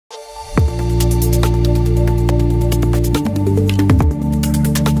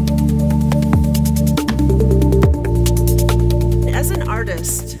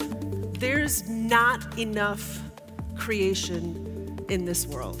enough creation in this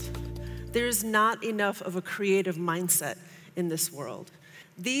world. There's not enough of a creative mindset in this world.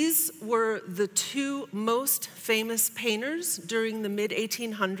 These were the two most famous painters during the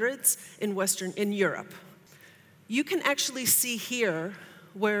mid-1800s in Europe. You can actually see here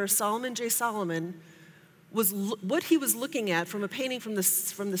where Solomon J. Solomon what he was looking at from a painting from the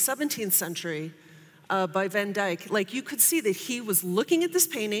 17th century by Van Dyck. Like, you could see that he was looking at this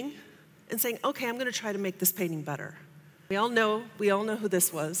painting and saying, okay, I'm gonna try to make this painting better. We all know who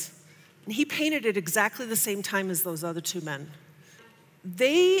this was. And he painted it exactly the same time as those other two men.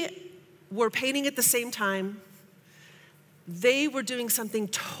 They were painting at the same time. They were doing something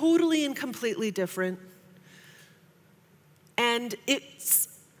totally and completely different. And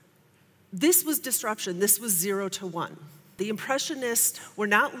this was disruption. This was 0 to 1. The Impressionists were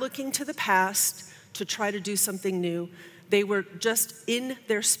not looking to the past to try to do something new. They were just in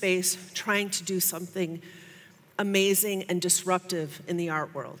their space trying to do something amazing and disruptive in the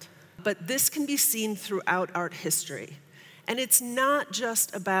art world. But this can be seen throughout art history. And it's not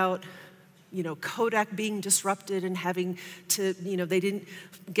just about, Kodak being disrupted and having to, they didn't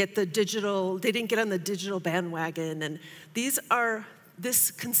get on the digital bandwagon. And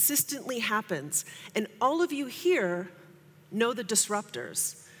this consistently happens. And all of you here know the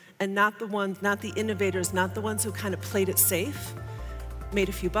disruptors and not the innovators, not the ones who kind of played it safe, made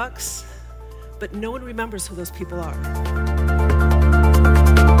a few bucks, but no one remembers who those people are.